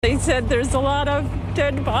They said there's a lot of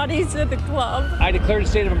dead bodies at the club. I declared a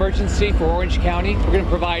state of emergency for Orange County. We're going to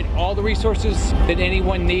provide all the resources that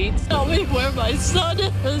anyone needs. Tell me where my son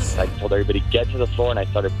is. I told everybody get to the floor, and I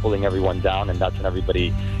started pulling everyone down, and that's when everybody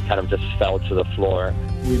kind of just fell to the floor.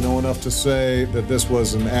 We know enough to say that this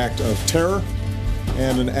was an act of terror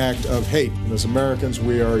and an act of hate. And as Americans,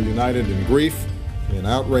 we are united in grief, in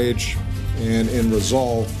outrage, and in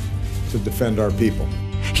resolve to defend our people.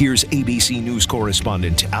 Here's ABC News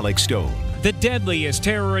correspondent Alex Stone. The deadliest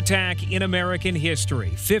terror attack in American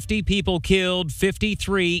history. 50 people killed,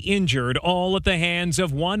 53 injured, all at the hands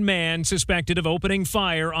of one man suspected of opening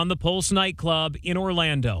fire on the Pulse nightclub in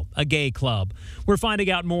Orlando, a gay club. We're finding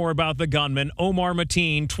out more about the gunman, Omar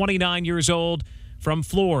Mateen, 29 years old, from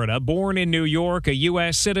Florida, born in New York, a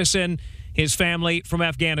U.S. citizen, his family from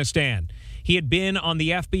Afghanistan. He had been on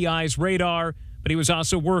the FBI's radar, but he was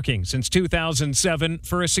also working since 2007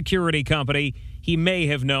 for a security company. He may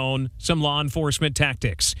have known some law enforcement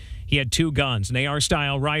tactics. He had two guns, an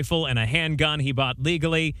AR-style rifle and a handgun he bought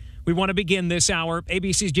legally. We want to begin this hour.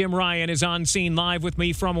 ABC's Jim Ryan is on scene live with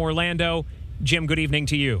me from Orlando. Jim, good evening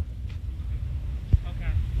to you.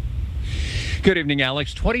 Good evening,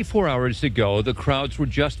 Alex. 24 hours ago, the crowds were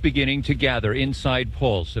just beginning to gather inside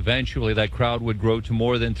Pulse. Eventually, that crowd would grow to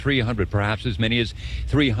more than 300, perhaps as many as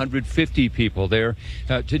 350 people there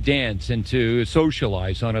to dance and to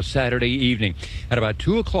socialize on a Saturday evening. At about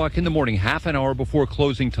 2 o'clock in the morning, half an hour before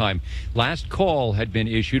closing time, last call had been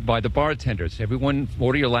issued by the bartenders. Everyone,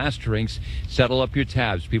 order your last drinks, settle up your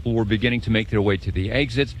tabs. People were beginning to make their way to the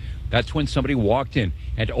exits. That's when somebody walked in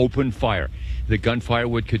and opened fire. The gunfire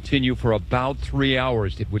would continue for about 3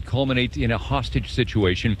 hours. It would culminate in a hostage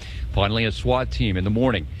situation. Finally, a SWAT team in the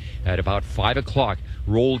morning at about 5 o'clock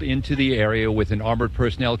rolled into the area with an armored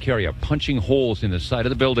personnel carrier, punching holes in the side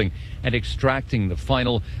of the building and extracting the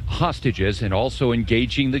final hostages, and also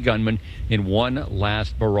engaging the gunman in one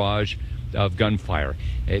last barrage of gunfire.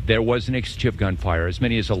 There was an exchange of gunfire. As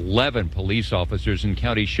many as 11 police officers and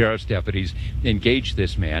county sheriff's deputies engaged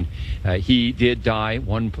this man. He did die.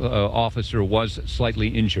 One officer was slightly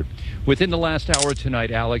injured. Within the last hour tonight,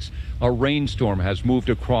 Alex, a rainstorm has moved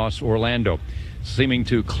across Orlando, seeming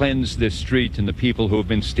to cleanse this street and the people who have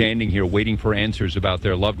been standing here waiting for answers about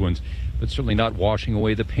their loved ones, but certainly not washing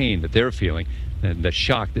away the pain that they're feeling and the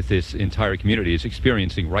shock that this entire community is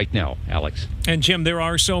experiencing right now, Alex. And Jim, there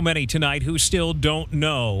are so many tonight who still don't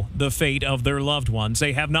know the fate of their loved ones.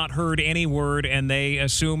 They have not heard any word, and they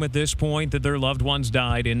assume at this point that their loved ones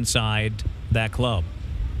died inside that club.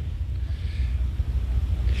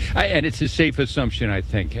 And it's a safe assumption, I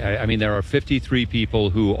think. I mean, there are 53 people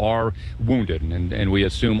who are wounded and we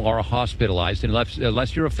assume are hospitalized.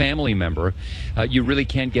 Unless you're a family member, you really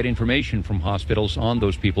can't get information from hospitals on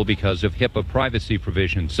those people because of HIPAA privacy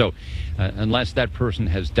provisions. So unless that person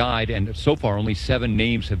has died, and so far only 7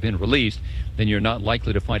 names have been released, then you're not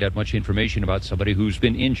likely to find out much information about somebody who's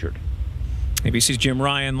been injured. ABC's Jim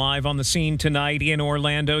Ryan live on the scene tonight in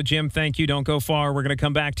Orlando. Jim, thank you. Don't go far. We're going to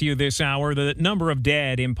come back to you this hour. The number of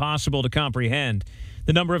dead, impossible to comprehend.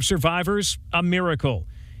 The number of survivors, a miracle.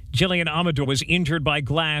 Jillian Amador was injured by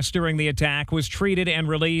glass during the attack, was treated and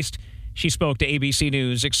released. She spoke to ABC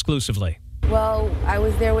News exclusively. Well, I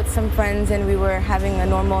was there with some friends, and we were having a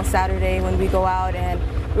normal Saturday when we go out, and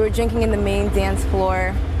we were drinking in the main dance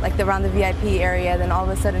floor, like around the VIP area. Then all of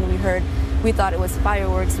a sudden we thought it was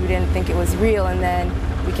fireworks. We didn't think it was real, and then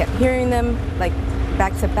we kept hearing them like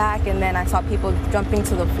back to back, and then I saw people jumping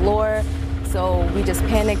to the floor, so we just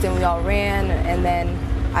panicked and we all ran, and then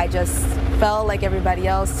I just fell like everybody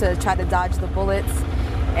else to try to dodge the bullets,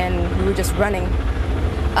 and we were just running.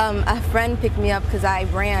 A friend picked me up because I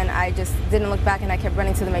ran. I just didn't look back, and I kept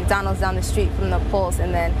running to the McDonald's down the street from the Pulse,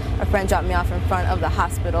 and then a friend dropped me off in front of the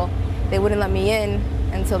hospital. They wouldn't let me in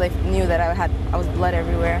until they knew that I was blood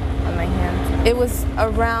everywhere on my hands. It was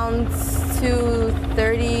around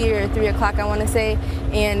 2:30 or 3 o'clock, I want to say,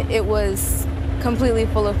 and it was completely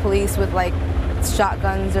full of police with like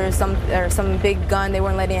shotguns or some big gun. They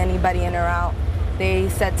weren't letting anybody in or out. They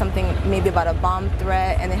said something maybe about a bomb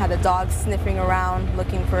threat, and they had the dogs sniffing around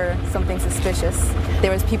looking for something suspicious.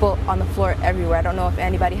 There was people on the floor everywhere. I don't know if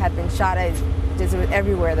anybody had been shot at. Just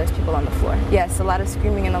everywhere there's people on the floor. Yes, a lot of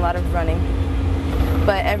screaming and a lot of running.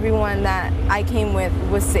 But everyone that I came with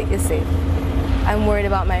is safe. I'm worried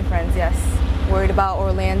about my friends, yes. Worried about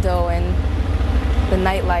Orlando and the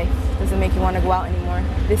nightlife. Doesn't make you want to go out anymore.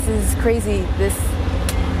 This is crazy.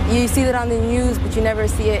 You see that on the news, but you never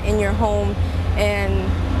see it in your home. And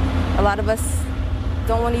a lot of us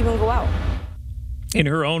don't want to even go out. In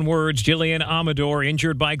her own words, Jillian Amador,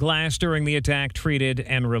 injured by glass during the attack, treated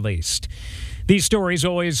and released. These stories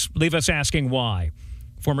always leave us asking why.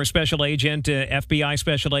 Former special agent, FBI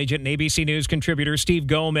special agent, and ABC News contributor Steve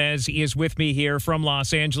Gomez is with me here from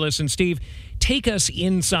Los Angeles. And Steve, take us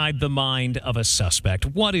inside the mind of a suspect.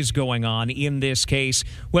 What is going on in this case,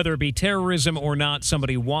 whether it be terrorism or not,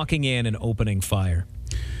 somebody walking in and opening fire?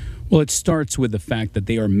 Well, it starts with the fact that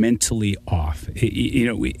they are mentally off.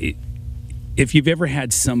 If you've ever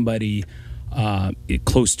had somebody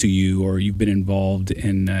close to you, or you've been involved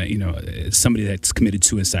in, somebody that's committed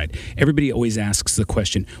suicide, everybody always asks the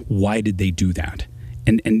question, why did they do that?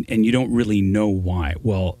 And you don't really know why.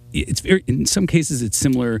 Well, in some cases, it's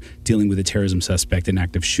similar dealing with a terrorism suspect, an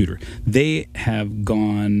active shooter. They have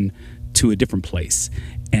gone to a different place.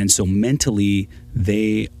 And so mentally,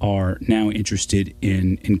 they are now interested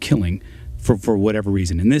in killing for whatever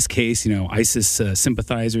reason. In this case, ISIS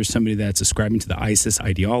sympathizers, somebody that's ascribing to the ISIS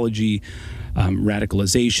ideology,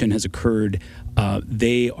 radicalization has occurred.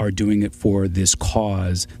 They are doing it for this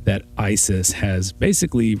cause that ISIS has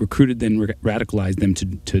basically recruited and radicalized them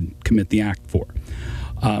to commit the act for.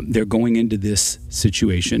 They're going into this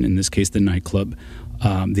situation, in this case the nightclub.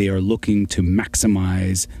 They are looking to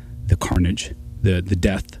maximize the carnage, the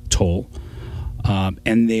death toll.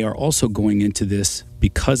 And they are also going into this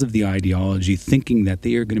because of the ideology, thinking that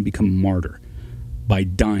they are going to become a martyr by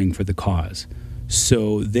dying for the cause.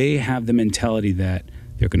 So they have the mentality that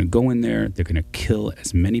they're going to go in there, they're going to kill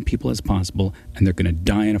as many people as possible, and they're going to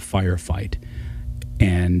die in a firefight.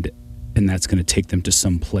 And that's going to take them to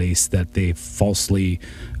some place that they falsely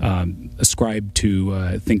ascribe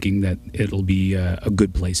to, thinking that it'll be a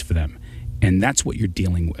good place for them. And that's what you're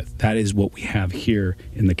dealing with. That is what we have here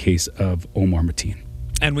in the case of Omar Mateen.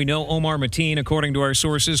 And we know Omar Mateen, according to our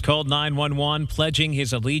sources, called 911, pledging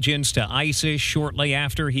his allegiance to ISIS shortly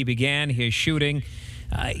after he began his shooting.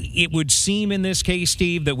 It would seem in this case,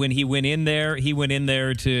 Steve, that when he went in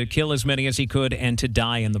there to kill as many as he could and to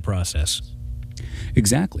die in the process.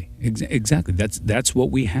 Exactly. That's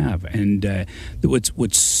what we have. And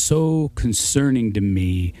what's so concerning to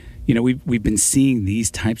me, we've been seeing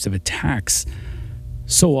these types of attacks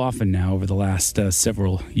so often now over the last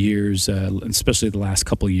several years, especially the last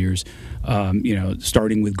couple of years,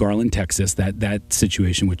 starting with Garland, Texas, that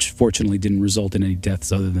situation, which fortunately didn't result in any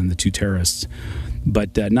deaths other than the two terrorists.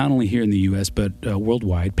 But not only here in the U.S., but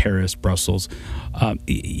worldwide, Paris, Brussels,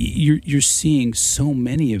 you're seeing so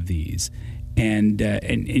many of these. And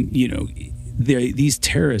these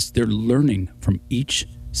terrorists, they're learning from each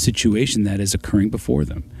situation that is occurring before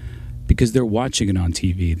them, because they're watching it on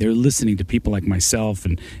TV. They're listening to people like myself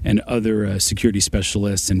and other security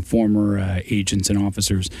specialists and former agents and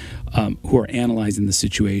officers who are analyzing the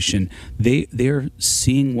situation. They're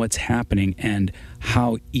seeing what's happening and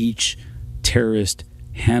how each terrorist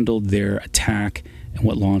handled their attack and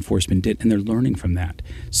what law enforcement did, and they're learning from that.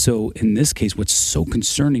 So in this case, what's so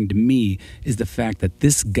concerning to me is the fact that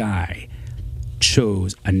this guy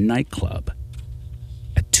chose a nightclub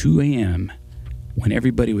at 2 a.m. when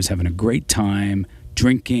everybody was having a great time,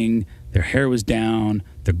 drinking, their hair was down,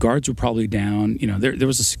 the guards were probably down. There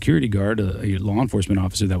was a security guard, a law enforcement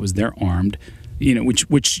officer that was there armed,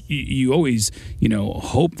 which you always,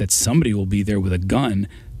 hope that somebody will be there with a gun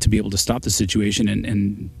to be able to stop the situation.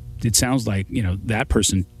 And it sounds like, that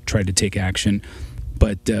person tried to take action.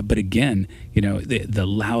 But again, the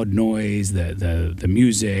loud noise, the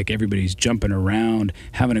music, everybody's jumping around,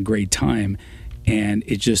 having a great time. And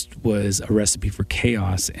it just was a recipe for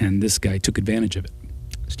chaos, and this guy took advantage of it.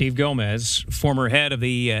 Steve Gomez, former head of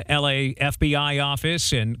the LA FBI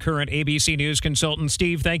office and current ABC News consultant.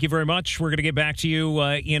 Steve, thank you very much. We're going to get back to you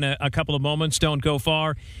in a couple of moments. Don't go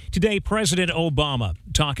far. Today, President Obama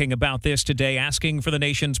talking about this today, asking for the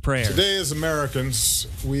nation's prayers. Today, as Americans,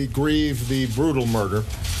 we grieve the brutal murder,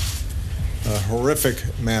 a horrific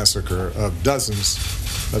massacre of dozens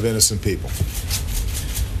of innocent people.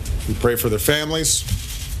 We pray for their families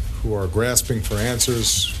who are grasping for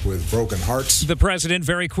answers with broken hearts. The president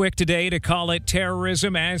very quick today to call it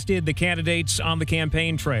terrorism, as did the candidates on the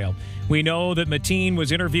campaign trail. We know that Mateen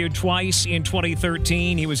was interviewed twice in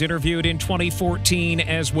 2013. He was interviewed in 2014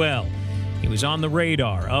 as well. He was on the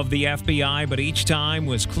radar of the FBI, but each time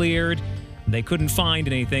was cleared. They couldn't find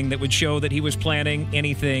anything that would show that he was planning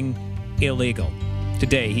anything illegal.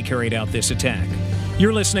 Today, he carried out this attack.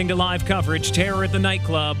 You're listening to live coverage, Terror at the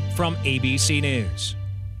Nightclub, from ABC News.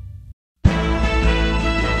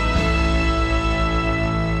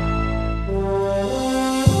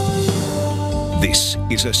 This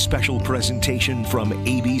is a special presentation from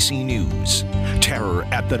ABC News. Terror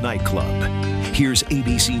at the Nightclub. Here's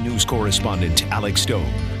ABC News correspondent Alex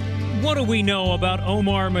Stone. What do we know about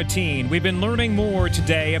Omar Mateen? We've been learning more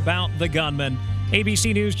today about the gunman.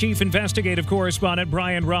 ABC News chief investigative correspondent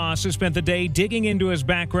Brian Ross has spent the day digging into his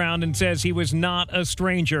background and says he was not a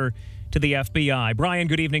stranger to the FBI. Brian,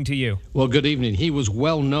 good evening to you. Well, good evening. He was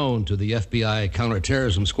well known to the FBI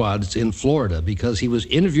counterterrorism squads in Florida because he was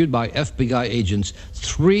interviewed by FBI agents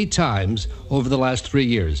 3 times over the last 3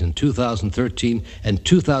 years, in 2013 and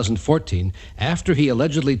 2014, after he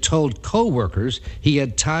allegedly told co-workers he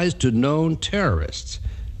had ties to known terrorists.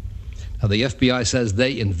 Now, the FBI says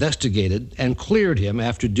they investigated and cleared him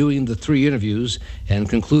after doing the 3 interviews and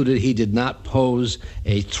concluded he did not pose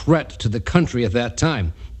a threat to the country at that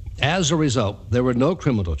time. As a result, there were no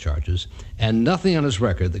criminal charges and nothing on his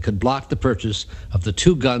record that could block the purchase of the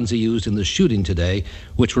 2 guns he used in the shooting today,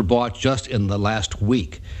 which were bought just in the last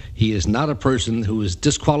week. He is not a person who is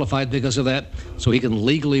disqualified because of that, so he can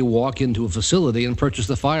legally walk into a facility and purchase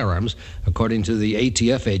the firearms, according to the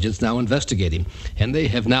ATF agents now investigating. And they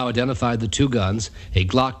have now identified the 2 guns, a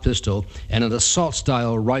Glock pistol and an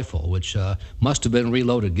assault-style rifle, which must have been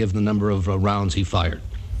reloaded given the number of rounds he fired.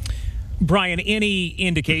 Brian, any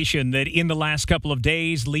indication that in the last couple of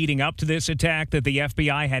days leading up to this attack that the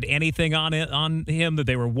FBI had anything on him, that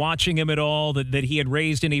they were watching him at all, that he had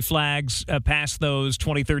raised any flags past those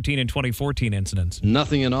 2013 and 2014 incidents?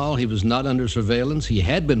 Nothing at all. He was not under surveillance. He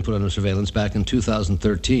had been put under surveillance back in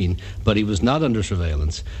 2013, but he was not under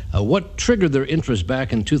surveillance. What triggered their interest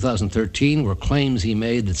back in 2013 were claims he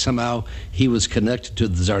made that somehow he was connected to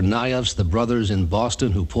the Tsarnaevs, the brothers in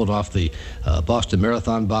Boston who pulled off the Boston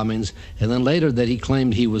Marathon bombings, and then later that he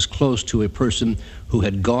claimed he was close to a person who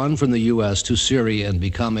had gone from the U.S. to Syria and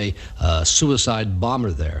become a suicide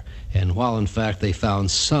bomber there. And while, in fact, they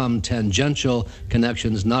found some tangential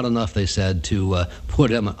connections, not enough, they said, to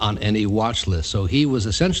put him on any watch list. So he was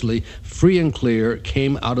essentially free and clear,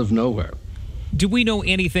 came out of nowhere. Do we know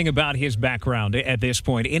anything about his background at this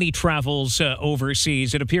point? Any travels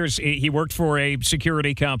overseas? It appears he worked for a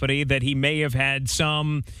security company, that he may have had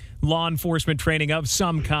some law enforcement training of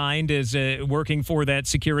some kind as working for that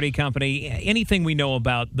security company. Anything we know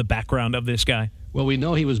about the background of this guy? Well, we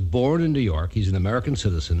know he was born in New York. He's an American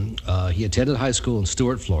citizen. He attended high school in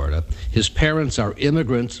Stuart, Florida. His parents are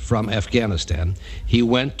immigrants from Afghanistan. He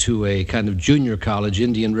went to a kind of junior college,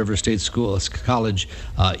 Indian River State School College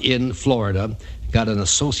in Florida, got an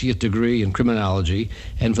associate degree in criminology,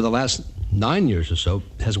 and for the last 9 years or so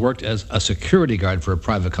has worked as a security guard for a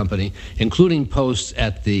private company, including posts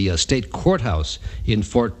at the state courthouse in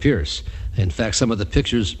Fort Pierce. In fact, some of the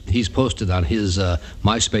pictures he's posted on his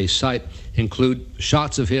MySpace site include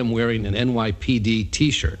shots of him wearing an NYPD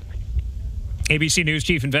T-shirt. ABC News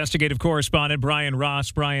Chief Investigative Correspondent Brian Ross.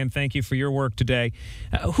 Brian, thank you for your work today.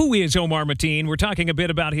 Who is Omar Mateen? We're talking a bit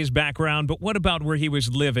about his background, but what about where he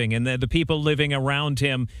was living and the people living around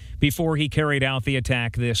him before he carried out the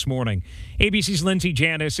attack this morning? ABC's Lindsay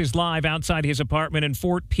Janis is live outside his apartment in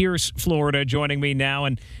Fort Pierce, Florida, joining me now.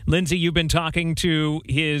 And Lindsay, you've been talking to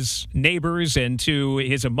his neighbors and to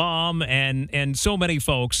his imam and so many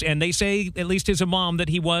folks, and they say, at least his imam, that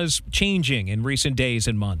he was changing in recent days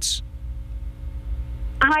and months.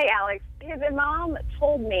 Hi, Alex. His imam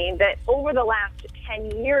told me that over the last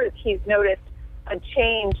 10 years, he's noticed a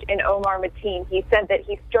change in Omar Mateen. He said that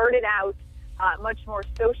he started out much more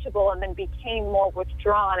sociable and then became more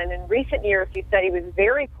withdrawn. And in recent years, he said he was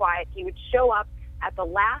very quiet. He would show up at the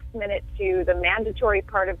last minute to the mandatory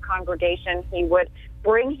part of congregation. He would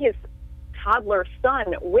bring his toddler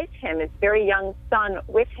son with him, his very young son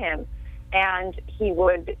with him. And he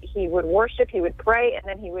would worship, he would pray, and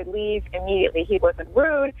then he would leave immediately. He wasn't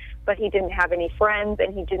rude, but he didn't have any friends,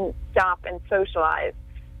 and he didn't stop and socialize.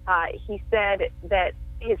 He said that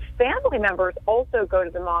his family members also go to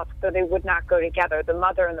the mosque, so they would not go together. The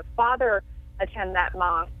mother and the father attend that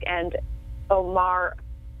mosque, and Omar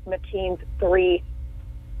Mateen's 3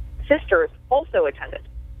 sisters also attended.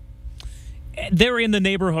 They're in the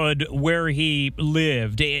neighborhood where he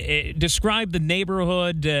lived. Describe the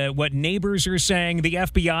neighborhood, what neighbors are saying. The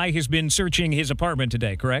FBI has been searching his apartment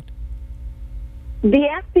today, correct?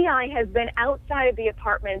 The FBI has been outside of the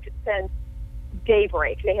apartment since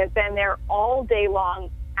daybreak. They have been there all day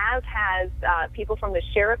long, as has people from the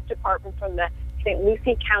Sheriff's Department, from the St.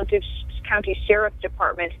 Lucie County Sheriff's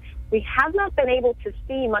Department. We have not been able to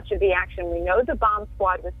see much of the action. We know the bomb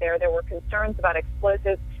squad was there. There were concerns about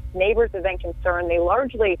explosives. Neighbors have been concerned. They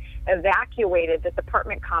largely evacuated this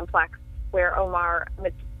apartment complex where Omar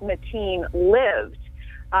Mateen lived.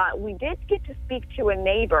 We did get to speak to a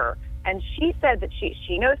neighbor, and she said that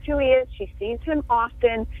she knows who he is. She sees him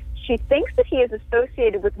often. She thinks that he is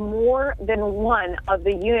associated with more than one of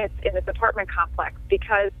the units in this apartment complex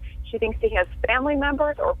because she thinks he has family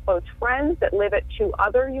members or close friends that live at 2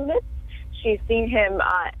 other units. She's seen him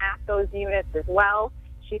at those units as well.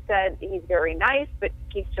 She said he's very nice, but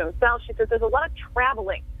keeps to himself. She says there's a lot of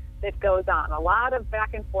traveling that goes on, a lot of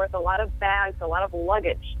back and forth, a lot of bags, a lot of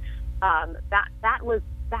luggage. That was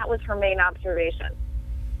her main observation.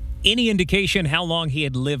 Any indication how long he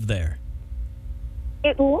had lived there?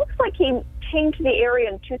 It looks like he came to the area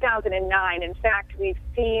in 2009. In fact, we've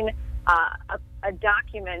seen a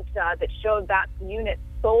document that showed that unit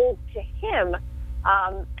sold to him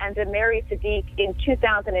and to Mary Sadiq in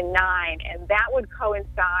 2009, and that would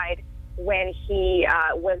coincide when he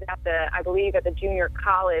was I believe at the junior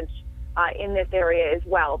college in this area as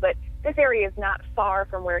well. But this area is not far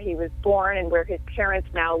from where he was born and where his parents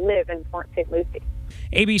now live in Port St. Lucie.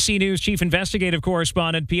 ABC News Chief Investigative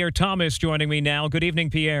Correspondent Pierre Thomas joining me now. Good evening,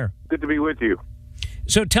 Pierre. Good to be with you.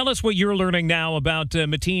 So tell us what you're learning now about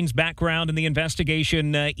Mateen's background and the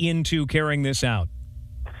investigation into carrying this out.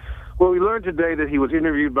 Well, we learned today that he was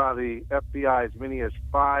interviewed by the FBI as many as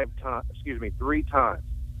 3 times.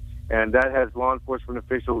 And that has law enforcement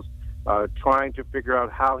officials trying to figure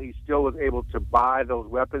out how he still was able to buy those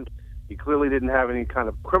weapons. He clearly didn't have any kind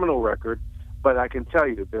of criminal record, but I can tell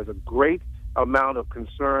you there's a great amount of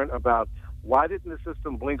concern about why didn't the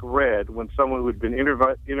system blink red when someone who had been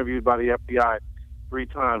interviewed by the FBI 3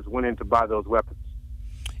 times went in to buy those weapons.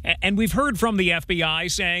 And we've heard from the FBI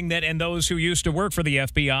saying that, and those who used to work for the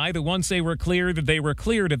FBI, that once they were cleared, that they were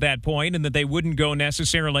cleared at that point and that they wouldn't go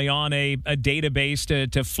necessarily on a database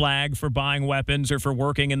to flag for buying weapons or for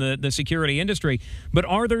working in the security industry. But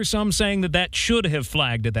are there some saying that should have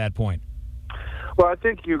flagged at that point? Well, I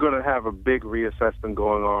think you're going to have a big reassessment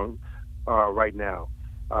going on right now,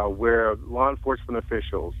 where law enforcement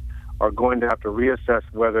officials are going to have to reassess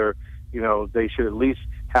whether, they should at least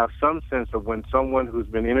have some sense of when someone who's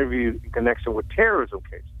been interviewed in connection with terrorism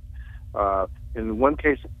cases. In one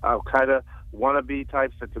case, Al-Qaeda wannabe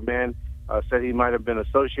types that the man said he might have been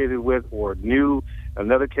associated with or knew.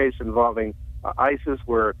 Another case involving ISIS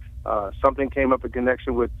where something came up in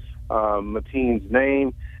connection with Mateen's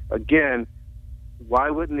name. Again, why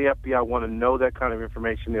wouldn't the FBI want to know that kind of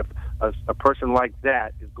information if a person like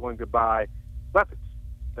that is going to buy weapons?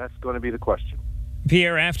 That's going to be the question.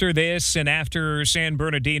 Pierre, after this and after San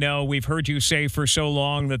Bernardino, we've heard you say for so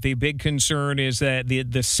long that the big concern is that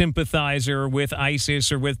the sympathizer with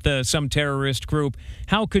ISIS or with some terrorist group.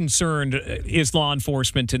 How concerned is law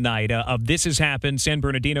enforcement tonight of this has happened, San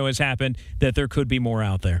Bernardino has happened, that there could be more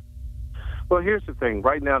out there? Well, here's the thing.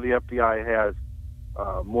 Right now, the FBI has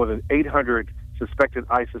more than 800 suspected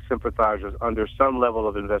ISIS sympathizers under some level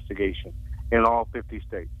of investigation in all 50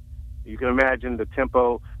 states. You can imagine the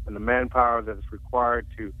tempo and the manpower that is required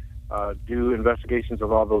to do investigations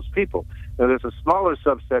of all those people. Now, there's a smaller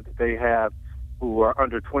subset that they have who are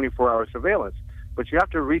under 24-hour surveillance, but you have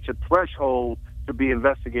to reach a threshold to be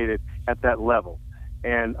investigated at that level.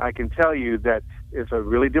 And I can tell you that it's a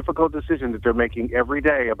really difficult decision that they're making every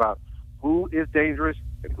day about who is dangerous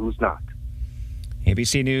and who's not.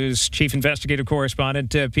 ABC News Chief Investigative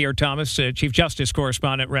Correspondent Pierre Thomas, Chief Justice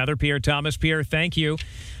Correspondent, rather, Pierre Thomas. Pierre, thank you.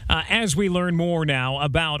 As we learn more now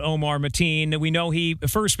about Omar Mateen, we know he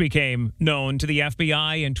first became known to the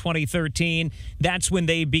FBI in 2013. That's when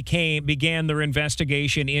they began their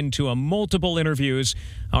investigation into multiple interviews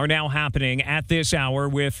are now happening at this hour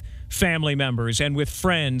with family members and with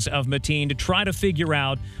friends of Mateen to try to figure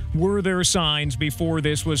out, were there signs before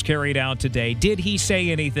this was carried out today? Did he say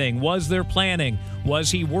anything? Was there planning?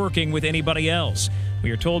 Was he working with anybody else?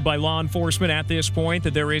 We are told by law enforcement at this point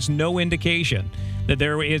that there is no indication that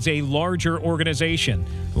there is a larger organization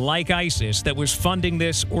like ISIS that was funding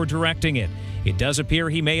this or directing it. It does appear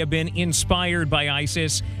he may have been inspired by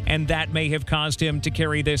ISIS, and that may have caused him to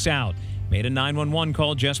carry this out. Made a 911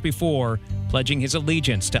 call just before, pledging his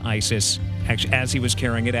allegiance to ISIS as he was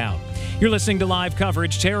carrying it out. You're listening to live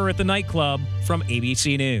coverage, Terror at the Nightclub, from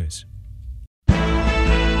ABC News.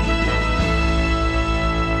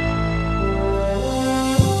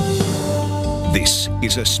 This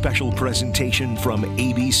is a special presentation from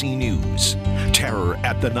ABC News. Terror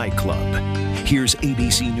at the Nightclub. Here's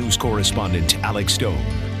ABC News correspondent Alex Stone.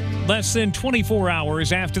 Less than 24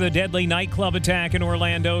 hours after the deadly nightclub attack in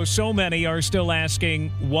Orlando, so many are still asking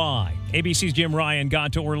why. ABC's Jim Ryan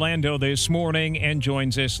got to Orlando this morning and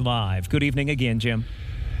joins us live. Good evening again, Jim.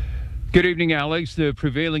 Good evening, Alex. The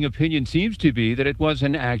prevailing opinion seems to be that it was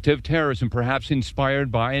an act of terrorism, perhaps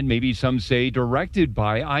inspired by and maybe some say directed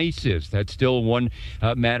by ISIS. That's still one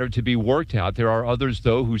matter to be worked out. There are others,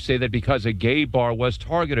 though, who say that because a gay bar was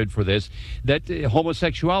targeted for this, that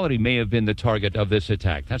homosexuality may have been the target of this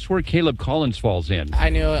attack. That's where Caleb Collins falls in. I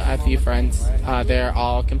knew a few friends. They're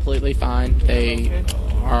all completely fine. They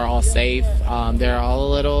are all safe. They're all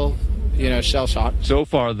a little shell shock. So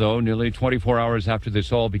far, though, nearly 24 hours after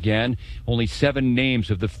this all began, only 7 names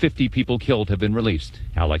of the 50 people killed have been released.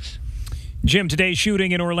 Alex. Jim, today's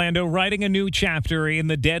shooting in Orlando, writing a new chapter in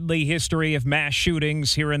the deadly history of mass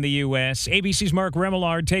shootings here in the U.S. ABC's Mark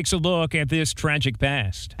Remillard takes a look at this tragic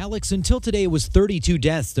past. Alex, until today, it was 32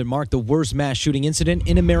 deaths that marked the worst mass shooting incident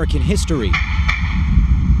in American history.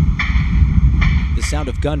 The sound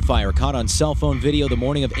of gunfire caught on cell phone video the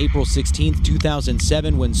morning of April 16,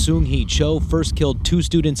 2007, when Seung-Hee Cho first killed 2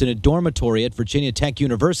 students in a dormitory at Virginia Tech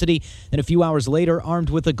University, and a few hours later,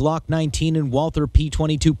 armed with a Glock 19 and Walther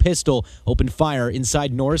P22 pistol, opened fire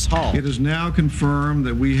inside Norris Hall. It is now confirmed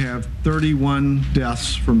that we have 31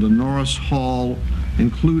 deaths from the Norris Hall,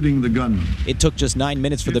 including the gunman. It took just 9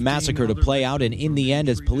 minutes for the massacre to play out, and in the end,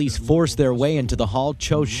 as police forced their way into the hall,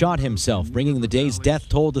 Cho shot himself, bringing the day's death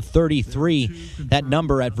toll to 33. That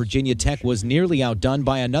number at Virginia Tech was nearly outdone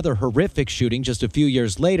by another horrific shooting just a few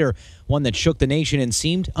years later, one that shook the nation and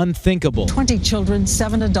seemed unthinkable. 20 children,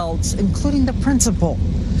 7 adults, including the principal,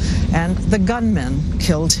 and the gunman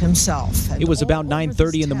killed himself. It was about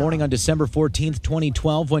 9:30 in the morning on December 14,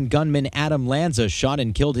 2012, when gunman Adam Lanza shot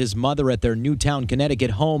and killed his mother at their Newtown,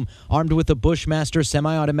 Connecticut home. Armed with a Bushmaster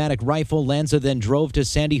semi-automatic rifle, Lanza then drove to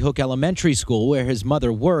Sandy Hook Elementary School, where his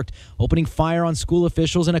mother worked, opening fire on school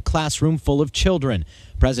officials in a classroom full of children.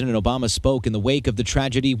 President Obama spoke in the wake of the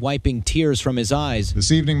tragedy, wiping tears from his eyes.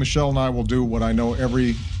 This evening, Michelle and I will do what I know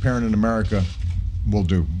every parent in America will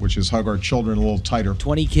do, which is hug our children a little tighter.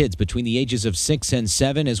 20 kids between the ages of 6 and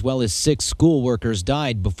 7, as well as 6 school workers,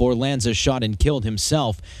 died before Lanza shot and killed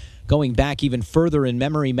himself. Going back even further in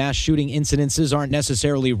memory, mass shooting incidences aren't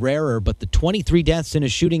necessarily rarer, but the 23 deaths in a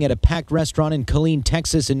shooting at a packed restaurant in Killeen,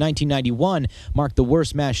 Texas in 1991 marked the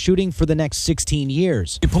worst mass shooting for the next 16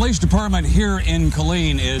 years. The police department here in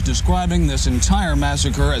Killeen is describing this entire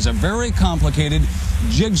massacre as a very complicated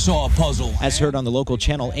jigsaw puzzle. As heard on the local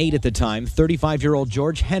Channel 8 at the time, 35-year-old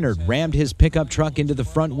George Hennard rammed his pickup truck into the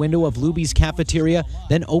front window of Luby's cafeteria,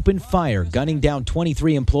 then opened fire, gunning down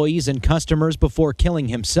 23 employees and customers before killing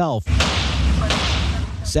himself.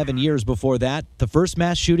 7 years before that, the first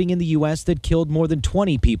mass shooting in the U.S. that killed more than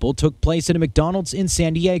 20 people took place at a McDonald's in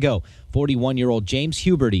San Diego. 41-year-old James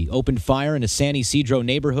Huberty opened fire in a San Ysidro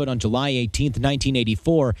neighborhood on July 18,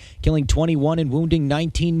 1984, killing 21 and wounding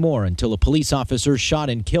 19 more until a police officer shot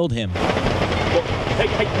and killed him.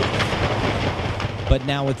 But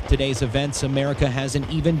now with today's events, America has an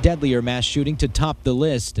even deadlier mass shooting to top the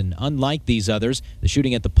list. And unlike these others, the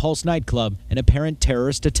shooting at the Pulse nightclub, an apparent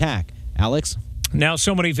terrorist attack. Alex? Now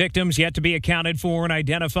so many victims yet to be accounted for and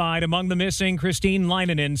identified. Among the missing, Christine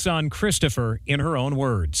Leinenen's son, Christopher, in her own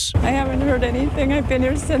words. I haven't heard anything. I've been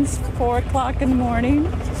here since 4 o'clock in the morning.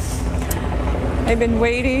 I've been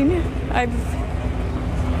waiting. I'm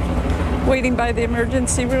waiting by the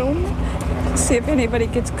emergency room to see if anybody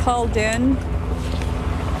gets called in.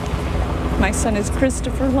 My son is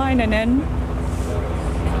Christopher Leinenen.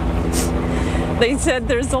 They said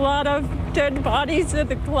there's a lot of dead bodies at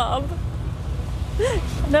the club.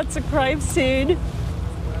 That's a crime scene.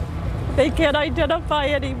 They can't identify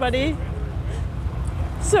anybody.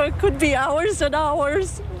 So it could be hours and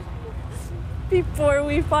hours before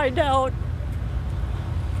we find out.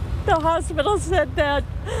 The hospital said that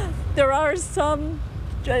there are some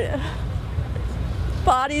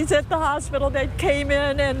bodies at the hospital that came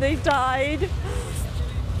in and they died.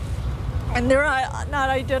 And they're not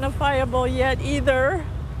identifiable yet either.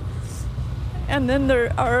 And then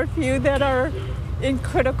there are a few that are in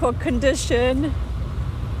critical condition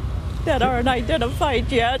that aren't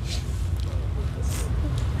identified yet.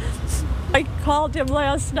 I called him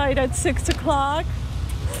last night at 6 o'clock.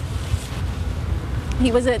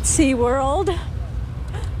 He was at SeaWorld.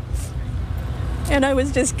 And I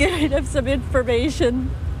was just giving him some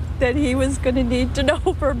information that he was going to need to know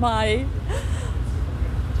for my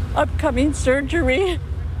upcoming surgery.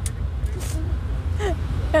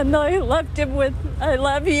 And I left him with, "I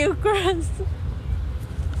love you, Chris."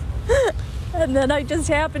 And then I just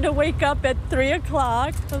happened to wake up at 3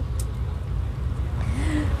 o'clock.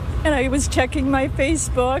 And I was checking my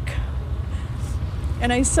Facebook.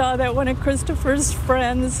 And I saw that one of Christopher's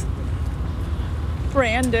friends,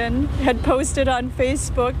 Brandon, had posted on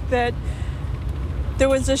Facebook that there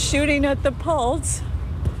was a shooting at the Pulse.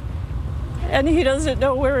 And he doesn't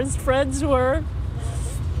know where his friends were.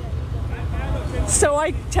 So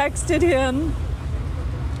I texted him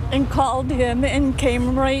and called him and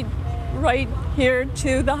came right here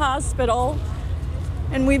to the hospital.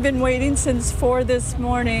 And we've been waiting since 4 this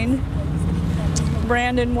morning.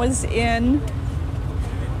 Brandon was in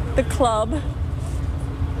the club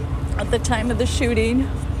at the time of the shooting.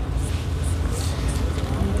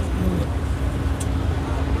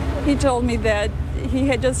 He told me that he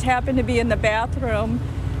had just happened to be in the bathroom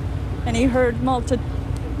and he heard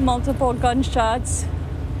multiple gunshots,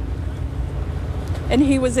 and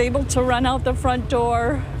he was able to run out the front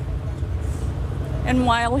door. And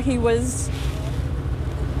while he was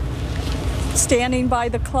standing by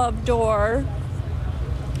the club door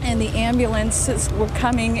and the ambulances were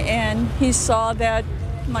coming in, he saw that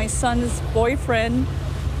my son's boyfriend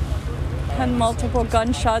had multiple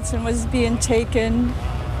gunshots and was being taken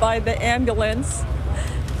by the ambulance,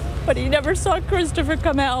 but he never saw Christopher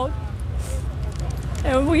come out,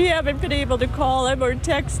 and we haven't been able to call him or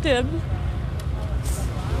text him.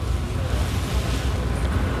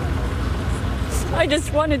 I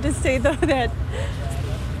just wanted to say, though, that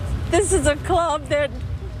this is a club that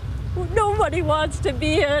nobody wants to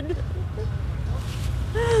be in,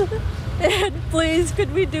 and please,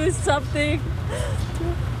 could we do something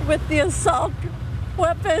with the assault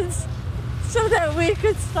weapons so that we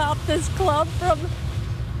could stop this club from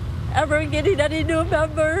ever getting any new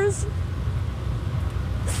members?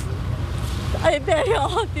 I beg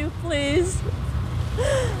all of you, please.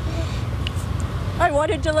 I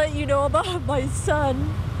wanted to let you know about my son.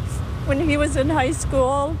 When he was in high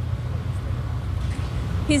school,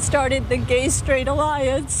 he started the Gay Straight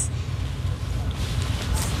Alliance,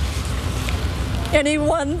 and he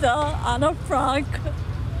won the Anna Frank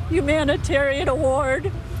Humanitarian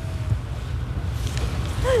Award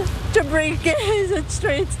to bring gays and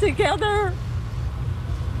straights together.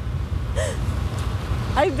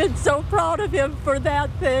 I've been so proud of him for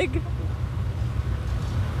that thing.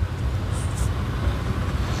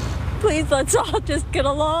 Please, let's all just get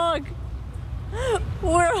along.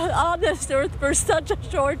 We're on this earth for such a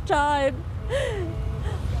short time.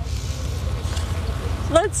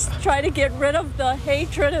 Let's try to get rid of the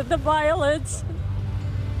hatred and the violence.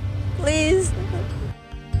 Please.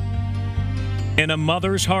 In a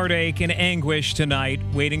mother's heartache and anguish tonight,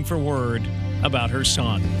 waiting for word about her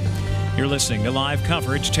son. You're listening to live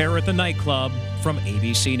coverage, Terror at the Nightclub, from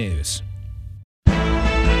ABC News.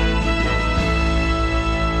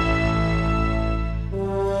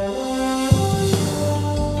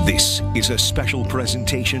 This is a special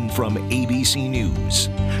presentation from ABC News.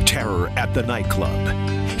 Terror at the Nightclub.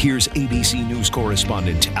 Here's ABC News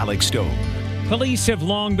correspondent Alex Stone. Police have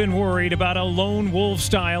long been worried about a lone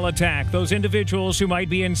wolf-style attack, those individuals who might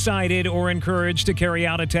be incited or encouraged to carry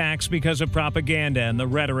out attacks because of propaganda and the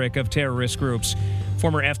rhetoric of terrorist groups.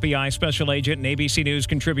 Former FBI Special Agent and ABC News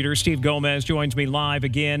contributor Steve Gomez joins me live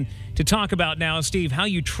again to talk about now, Steve, how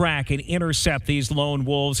you track and intercept these lone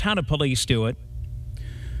wolves. How do police do it?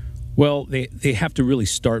 Well, they have to really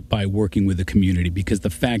start by working with the community, because the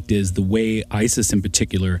fact is the way ISIS in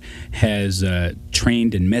particular has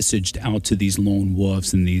trained and messaged out to these lone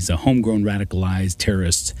wolves and these homegrown radicalized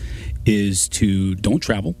terrorists is to don't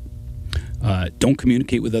travel, don't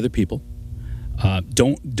communicate with other people,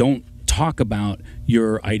 don't talk about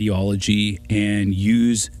your ideology, and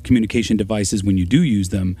use communication devices when you do use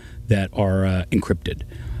them that are encrypted.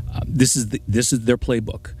 This is their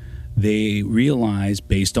playbook. They realize,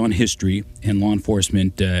 based on history and law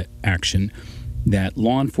enforcement action, that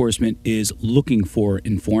law enforcement is looking for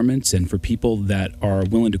informants and for people that are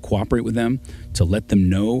willing to cooperate with them, to let them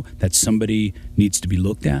know that somebody needs to be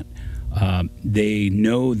looked at. They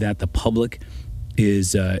know that the public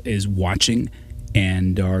is watching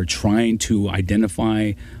and are trying to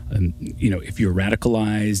identify, if you're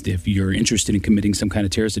radicalized, if you're interested in committing some kind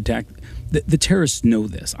of terrorist attack. The terrorists know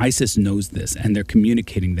this. ISIS knows this, and they're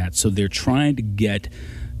communicating that. So they're trying to get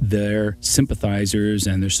their sympathizers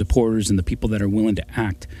and their supporters and the people that are willing to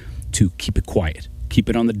act to keep it quiet, keep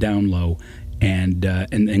it on the down low, and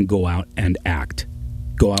then go out and act,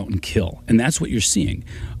 go out and kill. And that's what you're seeing.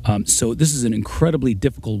 So this is an incredibly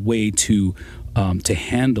difficult way to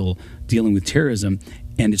handle dealing with terrorism,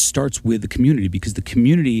 and it starts with the community, because the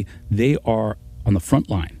community, they are on the front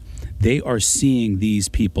line. They are seeing these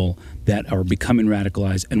people that are becoming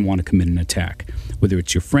radicalized and want to commit an attack, whether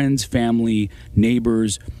it's your friends, family,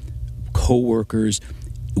 neighbors, co-workers.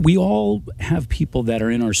 We all have people that are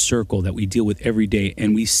in our circle that we deal with every day,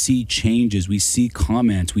 and we see changes, we see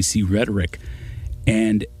comments, we see rhetoric,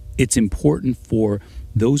 and it's important for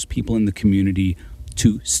those people in the community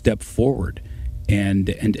to step forward and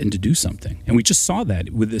to do something. And we just saw that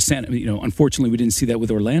with the unfortunately we didn't see that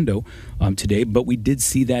with Orlando today, but we did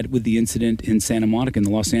see that with the incident in Santa Monica in the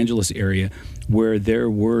Los Angeles area, where there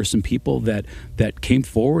were some people that came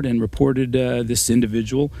forward and reported this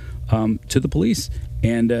individual to the police.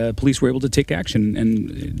 and police were able to take action, and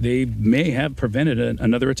they may have prevented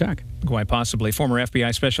another attack. Quite possibly. Former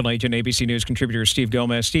FBI Special Agent, ABC News contributor Steve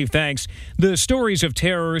Gomez. Steve, thanks. The stories of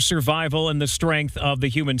terror, survival, and the strength of the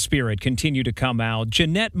human spirit continue to come out.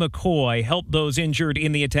 Jeanette McCoy helped those injured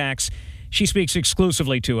in the attacks. She speaks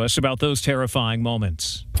exclusively to us about those terrifying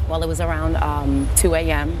moments. Well, it was around 2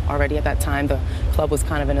 a.m. already at that time. The club was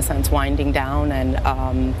kind of, in a sense, winding down, and,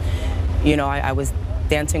 I was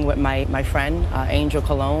dancing with my friend, Angel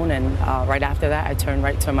Cologne, and right after that, I turned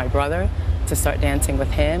right to my brother to start dancing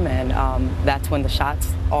with him, and that's when the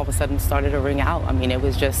shots all of a sudden started to ring out. I mean, it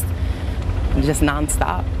was just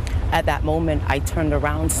nonstop. At that moment, I turned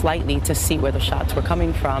around slightly to see where the shots were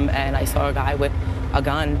coming from, and I saw a guy with a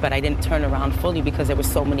gun, but I didn't turn around fully because there were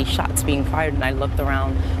so many shots being fired, and I looked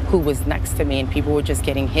around who was next to me, and people were just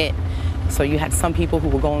getting hit. So you had some people who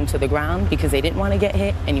were going to the ground because they didn't want to get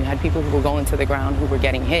hit, and you had people who were going to the ground who were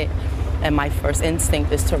getting hit. And my first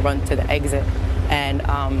instinct is to run to the exit. And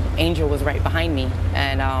Angel was right behind me,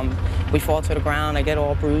 and we fall to the ground. I get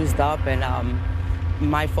all bruised up, and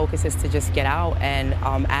my focus is to just get out. And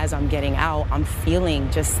as I'm getting out, I'm feeling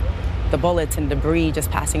just the bullets and debris just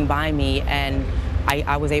passing by me, and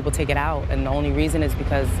I was able to get out. And the only reason is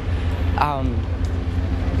because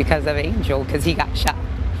of Angel, because he got shot.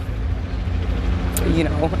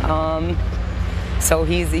 So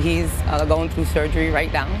he's going through surgery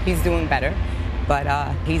right now. He's doing better,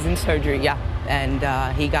 but he's in surgery, yeah. And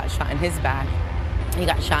he got shot in his back. He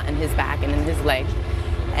got shot in his back and in his leg.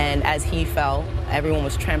 And as he fell, everyone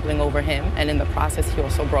was trampling over him. And in the process, he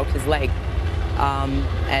also broke his leg.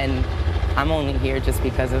 And I'm only here just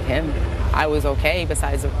because of him. I was okay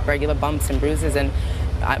besides the regular bumps and bruises. And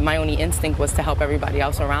my only instinct was to help everybody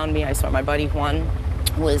else around me. I saw my buddy Juan,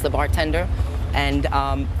 who is the bartender. And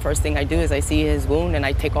first thing I do is I see his wound, and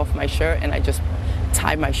I take off my shirt, and I just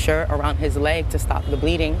tie my shirt around his leg to stop the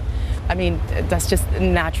bleeding. I mean, that's just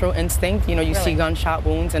natural instinct. You know, you see gunshot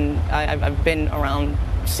wounds, and I've been around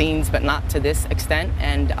scenes, but not to this extent.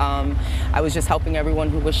 And I was just helping everyone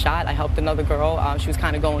who was shot. I helped another girl. She was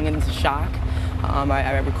kind of going into shock.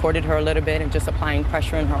 I recorded her a little bit and just applying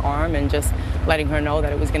pressure in her arm and just letting her know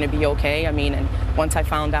that it was going to be okay. I mean, and once I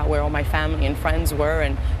found out where all my family and friends were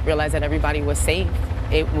and realized that everybody was safe,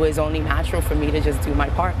 it was only natural for me to just do my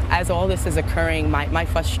part. As all this is occurring, my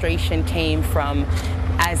frustration came from,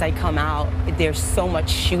 as I come out, there's so much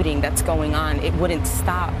shooting that's going on. It wouldn't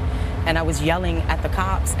stop. And I was yelling at the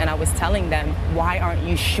cops, and I was telling them, why aren't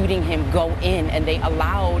you shooting him? Go in. And they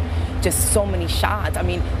allowed just so many shots. I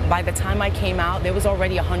mean, by the time I came out, there was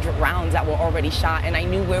already 100 rounds that were already shot, and I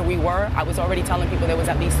knew where we were. I was already telling people there was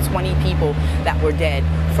at least 20 people that were dead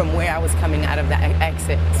from where I was coming out of the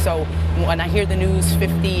exit. So when I hear the news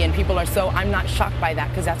 50 and people are I'm not shocked by that,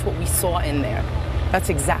 because that's what we saw in there. That's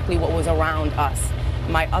exactly what was around us.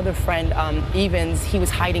 My other friend, Evans, he was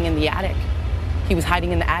hiding in the attic. He was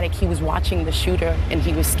hiding in the attic. He was watching the shooter, and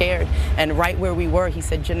he was scared. And right where we were, he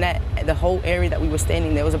said, Jeanette, the whole area that we were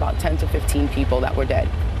standing, there was about 10 to 15 people that were dead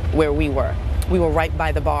where we were. We were right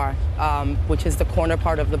by the bar, which is the corner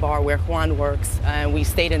part of the bar where Juan works. And we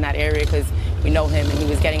stayed in that area because we know him, and he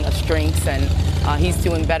was getting us drinks. And he's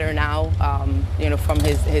doing better now, from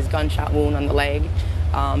his gunshot wound on the leg.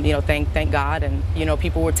 Thank God. And,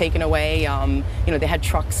 people were taken away. They had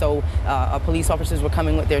trucks, so police officers were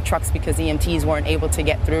coming with their trucks because EMTs weren't able to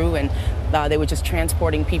get through, and they were just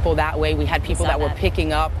transporting people that way. We had people that were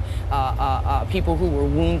picking up people who were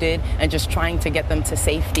wounded and just trying to get them to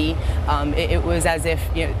safety. It was as if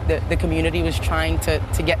the community was trying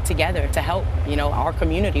to get together to help, our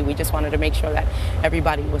community. We just wanted to make sure that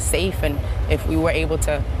everybody was safe, and if we were able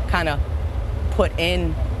to kind of put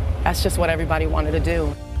in, that's just what everybody wanted to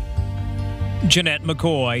do. Jeanette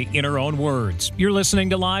McCoy, in her own words. You're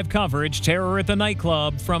listening to live coverage, Terror at the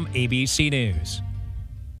Nightclub, from ABC News.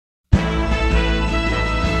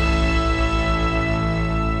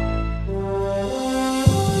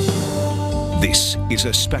 This is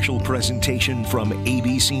a special presentation from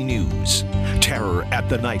ABC News. Terror at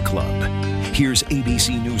the Nightclub. Here's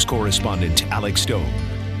ABC News correspondent Alex Stone.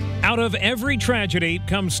 Out of every tragedy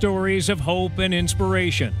come stories of hope and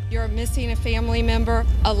inspiration. You're missing a family member,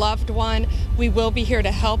 a loved one. We will be here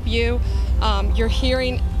to help you. You're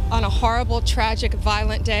hearing on a horrible, tragic,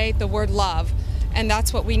 violent day the word love, and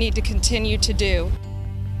that's what we need to continue to do.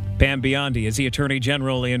 Pam Biondi is the Attorney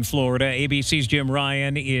General in Florida. ABC's Jim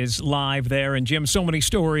Ryan is live there. And Jim, so many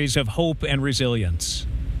stories of hope and resilience.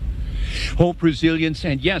 Hope, resilience,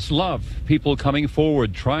 and yes, love. People coming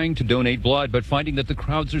forward, trying to donate blood, but finding that the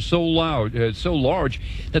crowds are so large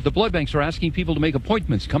that the blood banks are asking people to make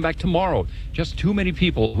appointments. Come back tomorrow. Just too many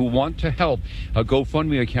people who want to help. A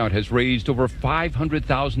GoFundMe account has raised over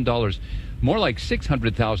 $500,000. More like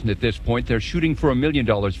 $600,000 at this point. They're shooting for $1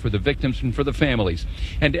 million for the victims and for the families.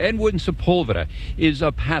 And Edwin Sepulveda is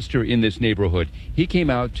a pastor in this neighborhood. He came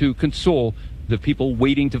out to console the people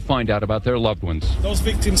waiting to find out about their loved ones. Those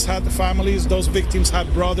victims had the families, those victims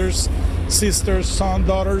had brothers, sisters, sons,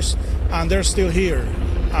 daughters, and they're still here.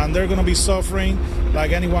 And they're going to be suffering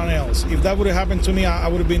like anyone else. If that would have happened to me, I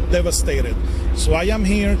would have been devastated. So I am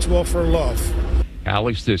here to offer love.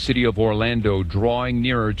 Alex, the city of Orlando drawing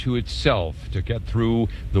nearer to itself to get through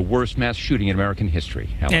the worst mass shooting in American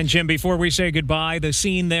history. Alex. And Jim, before we say goodbye, the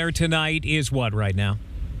scene there tonight is what right now?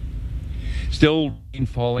 Still rain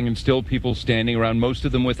falling and still people standing around, most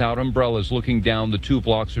of them without umbrellas, looking down the 2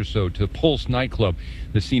 blocks or so to Pulse Nightclub,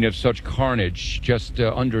 the scene of such carnage just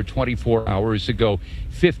under 24 hours ago.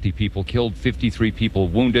 50 people killed, 53 people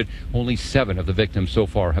wounded. Only 7 of the victims so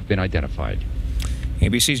far have been identified.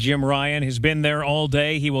 ABC's Jim Ryan has been there all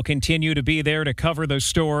day. He will continue to be there to cover the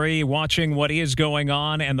story, watching what is going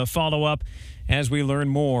on and the follow-up as we learn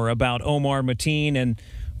more about Omar Mateen and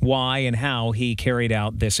why and how he carried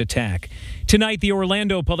out this attack. Tonight, the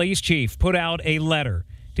Orlando police chief put out a letter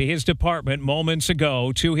to his department moments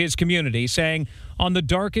ago to his community saying, on the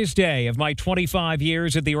darkest day of my 25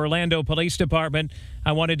 years at the Orlando Police Department,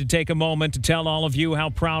 I wanted to take a moment to tell all of you how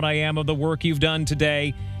proud I am of the work you've done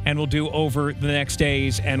today and will do over the next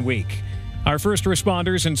days and week. Our first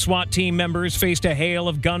responders and SWAT team members faced a hail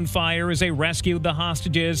of gunfire as they rescued the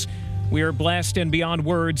hostages. We are blessed and beyond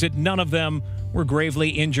words that none of them were gravely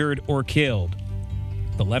injured or killed.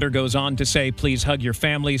 The letter goes on to say, please hug your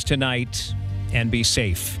families tonight and be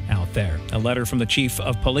safe out there. A letter from the chief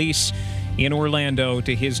of police in Orlando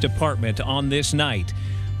to his department on this night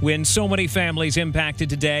when so many families impacted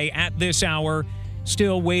today at this hour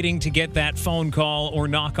still waiting to get that phone call or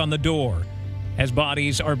knock on the door as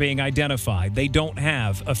bodies are being identified. They don't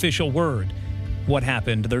have official word what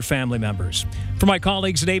happened to their family members. For my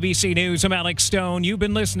colleagues at ABC News, I'm Alex Stone. You've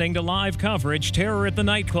been listening to live coverage, Terror at the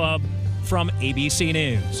Nightclub, from ABC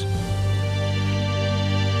News.